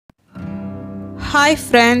Hi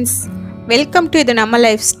friends, welcome to the Namma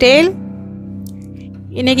Lifestyle.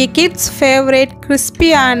 இன்னைக்கு kids favorite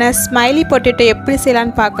crispy-ஆன smiley potato எப்படி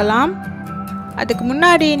செய்யலாம்னு பார்க்கலாம். அதுக்கு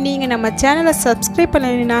முன்னாடி நீங்க நம்ம சேனலை subscribe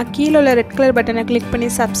பண்ணலைனா கீழ உள்ள red color பட்டனை click பண்ணி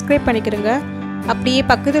subscribe பண்ணிக்கிறங்க. அப்படியே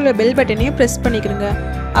பக்கத்துல உள்ள bell பட்டனையும் press பண்ணிக்கிறங்க.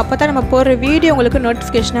 அப்பதான் நம்ம போடுற வீடியோ உங்களுக்கு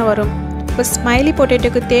notification வரும். இப்போ smiley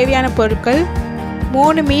potato-க்கு தேவையான பொருட்கள்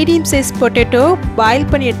 3 medium size potato boil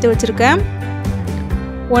பண்ணி எடுத்து வச்சிருக்கேன்.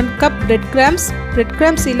 1 cup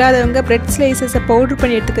breadcrumbs இல்லாதவங்க bread slices powder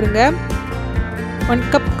பண்ணி எடுத்துக்கங்க. 1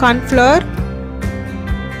 cup corn flour,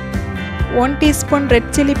 1 teaspoon red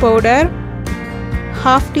chili powder,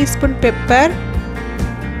 half teaspoon pepper,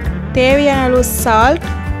 தேவையான அளவு salt,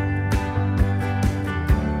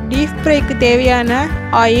 deep fryக்கு தேவையான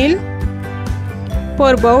oil. இப்போ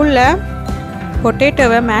ஒரு பவுல்ல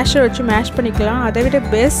பொட்டேட்டோவை மேஷர் வச்சு மேஷ் பண்ணிக்கலாம். அதை விட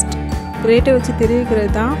பெஸ்ட் கிரேட்டர் வச்சு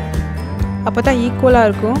திருவிக்கிறது தான். அப்போ தான் ஈக்குவலாக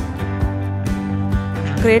இருக்கும்.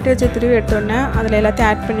 கிரேட்டர் வச்சு திருவி எடுத்தோடனே அதில் எல்லாத்தையும்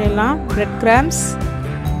ஆட் பண்ணிடலாம். பிரெட் கிராம்ஸ்,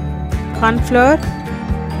 கார்ன்ஃப்ளவர்,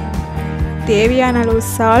 தேவையான அளவு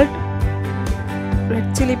salt,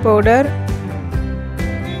 red chilli powder,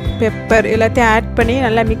 pepper எல்லாத்தையும் ஆட் பண்ணி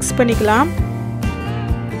நல்லா மிக்ஸ் பண்ணிக்கலாம்.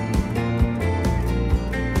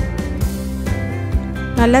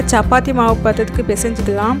 நல்லா சப்பாத்தி மாவு பதத்துக்கு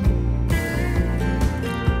பிசைஞ்சிக்கலாம்.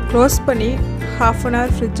 க்ளோஸ் பண்ணி half an hour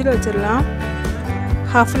ஃப்ரிட்ஜில் வச்சிடலாம்.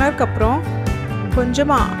 half an hourக்கு அப்புறம்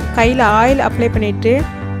கொஞ்சமாக கையில் ஆயில் அப்ளை பண்ணிவிட்டு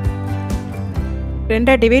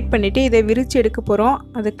ரெண்டாக டிவைட் பண்ணிவிட்டு இதை விரித்து எடுக்க போகிறோம்.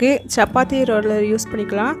 அதுக்கு சப்பாத்தி ரோலர் யூஸ்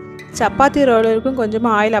பண்ணிக்கலாம். சப்பாத்தி ரோலருக்கும்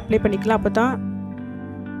கொஞ்சமாக ஆயில் அப்ளை பண்ணிக்கலாம். அப்போ தான்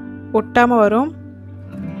ஒட்டாமல் வரும்.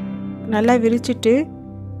 நல்லா விரிச்சிட்டு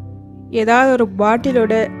ஏதாவது ஒரு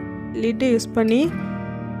பாட்டிலோட லிட்டு யூஸ் பண்ணி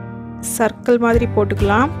சர்க்கிள் மாதிரி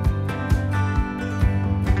போட்டுக்கலாம்.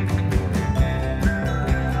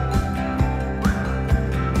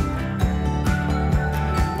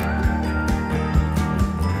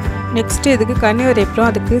 நெக்ஸ்ட் இதுக்கு கண்ணி வரைப்போம்.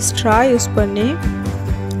 அதுக்கு ஸ்ட்ரா யூஸ் பண்ணி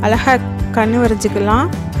அழகாக கண்ணி வரைஞ்சிக்கலாம்.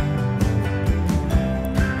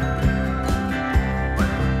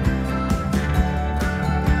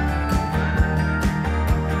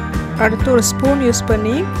 அடுத்து ஒரு ஸ்பூன் யூஸ்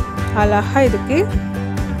பண்ணி அழகாக இதுக்கு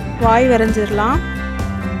வாய் வரைஞ்சிடலாம்.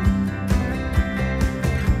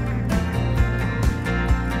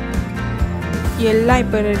 எல்லாம்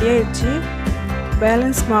இப்போ ரெடி ஆயிடுச்சு.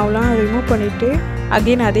 பேலன்ஸ் மாவுலாம் ரிமூவ் பண்ணிவிட்டு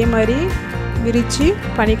அகைன் அதே மாதிரி விரித்து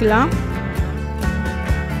பண்ணிக்கலாம்.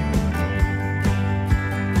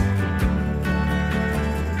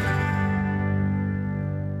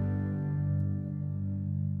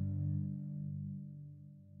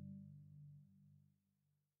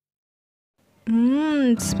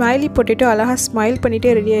 ஸ்மைலி பொட்டேட்டோ அழகாக ஸ்மைல்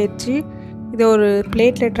பண்ணிகிட்டே ரெடி ஆயிடுச்சு. இதை ஒரு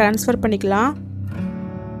பிளேட்டில் ட்ரான்ஸ்ஃபர் பண்ணிக்கலாம்.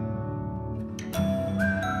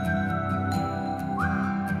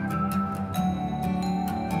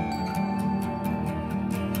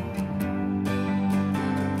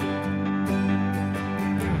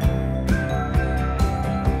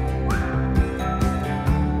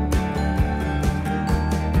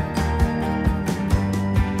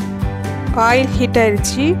 ஆயில் ஹீட்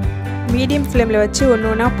ஆயிடுச்சு. மீடியம் ஃப்ளேமில் வச்சு ஒன்று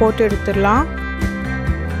ஒன்றா போட்டு எடுத்துடலாம்.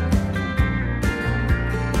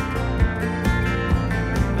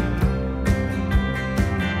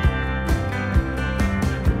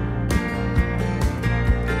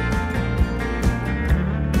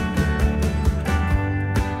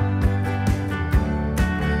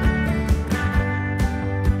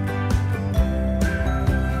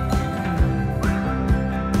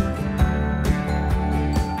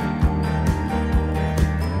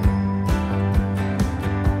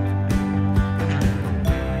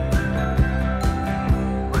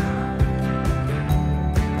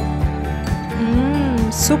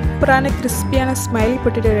 சூப்பரான கிறிஸ்பியான ஸ்மைலி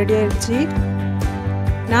பொட்டேட்டோ ரெடி ஆயிடுச்சு.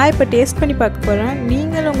 நான் இப்போ டேஸ்ட் பண்ணி பார்க்க போகிறேன்.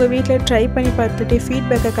 நீங்களும் உங்கள் வீட்டில் ட்ரை பண்ணி பார்த்துட்டு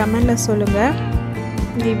ஃபீட்பேக்கை கமெண்டில் சொல்லுங்கள்.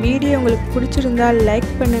 இந்த வீடியோ உங்களுக்கு பிடிச்சிருந்தால் லைக்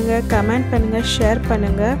பண்ணுங்கள், கமெண்ட் பண்ணுங்கள், ஷேர்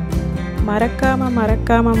பண்ணுங்கள்.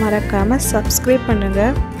 மறக்காமல் சப்ஸ்கிரைப்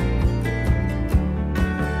பண்ணுங்கள்.